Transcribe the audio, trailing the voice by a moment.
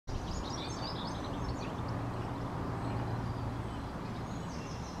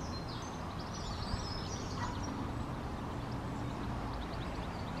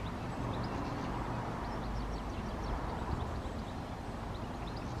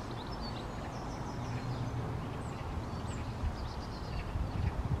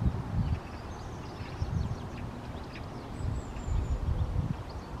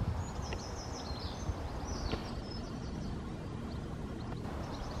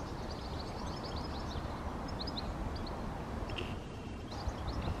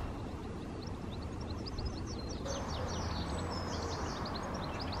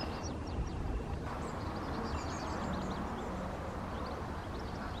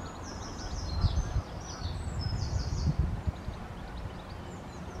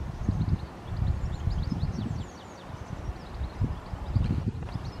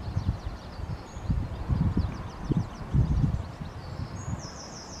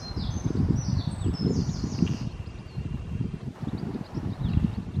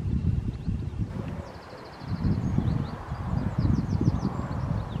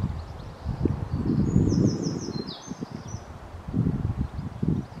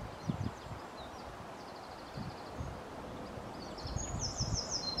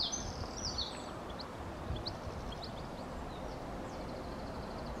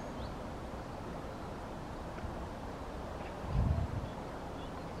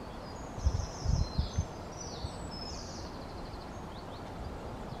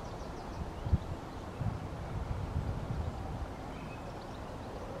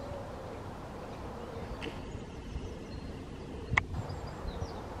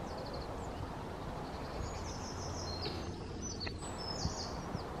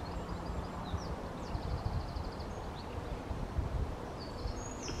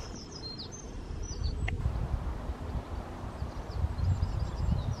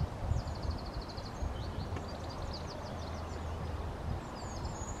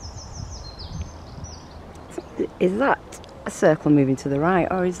Is that a circle moving to the right,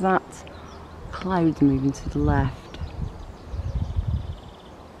 or is that clouds moving to the left?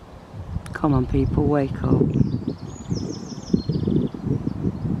 Come on people, wake up.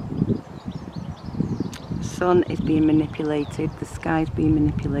 The sun is being manipulated, the sky's being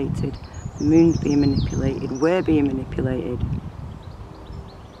manipulated, the moon's being manipulated, we're being manipulated.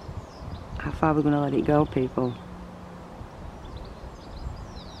 How far are we going to let it go, people?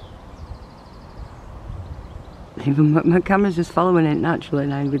 Even my camera's just following it naturally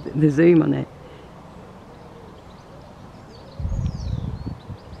now with the zoom on it.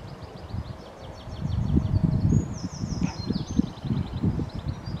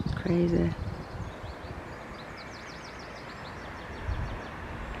 It's crazy.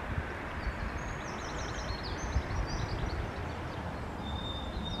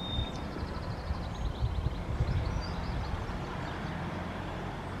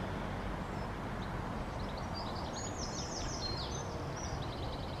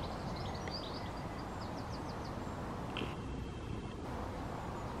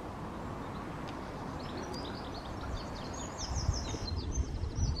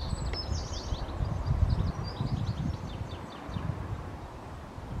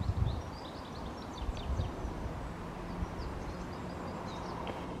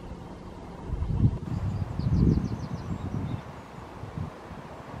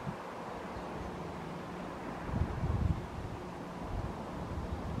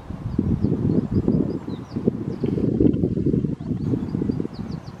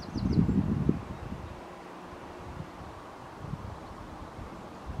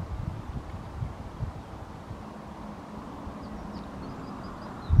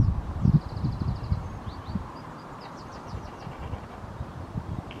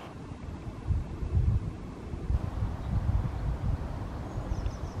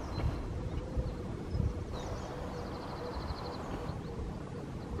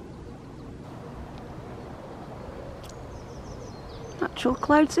 Natural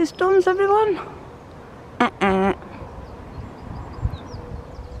cloud systems, everyone.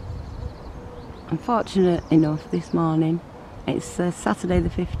 Unfortunate enough, this morning, it's Saturday the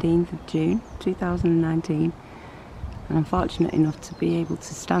 15th of June 2019, and I'm fortunate enough to be able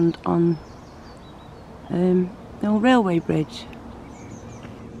to stand on the old railway bridge.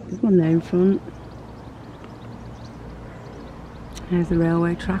 There's one there in front. There's the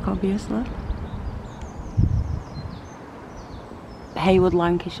railway track, obviously. Heywood,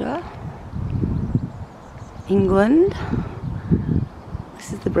 Lancashire, England.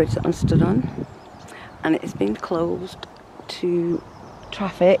 This is the bridge that I'm stood on, and it's been closed to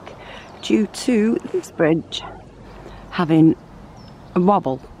traffic due to this bridge having a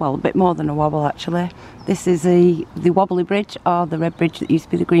wobble. Well, a bit more than a wobble actually. This is the Wobbly bridge, or the red bridge that used to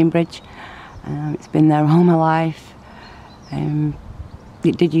be the green bridge. It's been there all my life.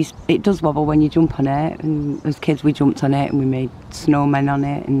 It does wobble when you jump on it, and as kids we jumped on it and we made snowmen on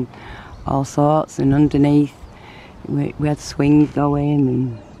it and all sorts, and underneath we had swings going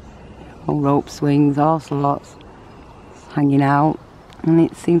and all rope swings, all sorts hanging out, and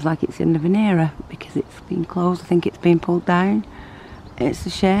it seems like it's the end of an era because it's been closed. I think it's been pulled down. It's a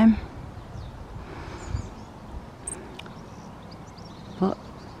shame, but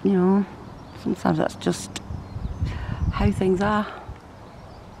you know, sometimes that's just how things are.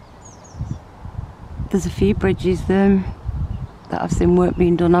 There's a few bridges that I've seen work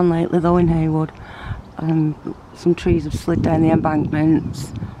being done on lately though in Heywood. Some trees have slid down the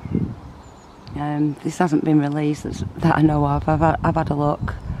embankments. This hasn't been released that I know of. I've had a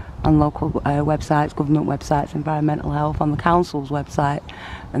look on local websites, government websites, environmental health, on the council's website,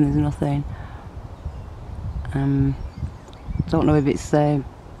 and there's nothing. Don't know if it's a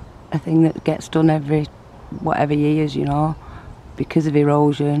thing that gets done every whatever years, you know, because of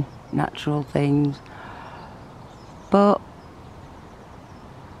erosion, natural things. But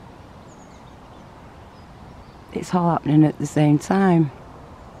it's all happening at the same time.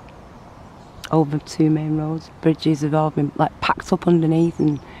 Over two main roads, bridges have all been like packed up underneath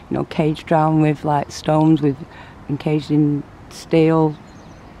and, you know, caged down with like stones, and caged in steel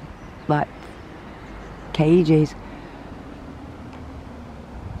like cages.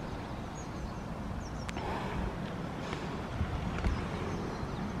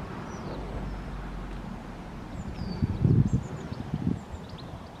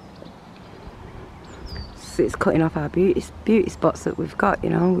 It's cutting off our beauty spots that we've got, you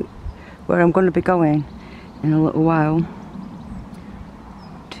know, where I'm going to be going in a little while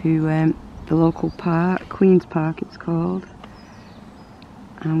to the local park, Queen's Park it's called,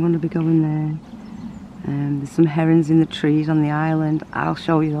 and I'm going to be going there. There's some herons in the trees on the island. I'll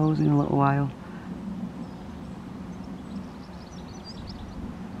show you those in a little while.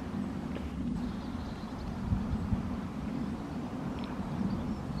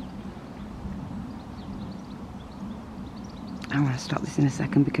 I'm going to stop this in a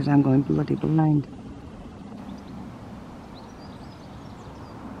second because I'm going bloody blind.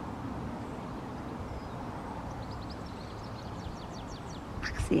 I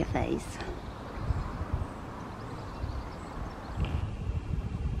can see your face.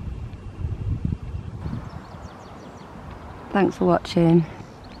 Thanks for watching.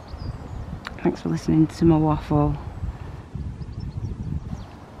 Thanks for listening to my waffle.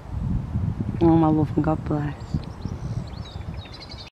 Oh, my love and God bless.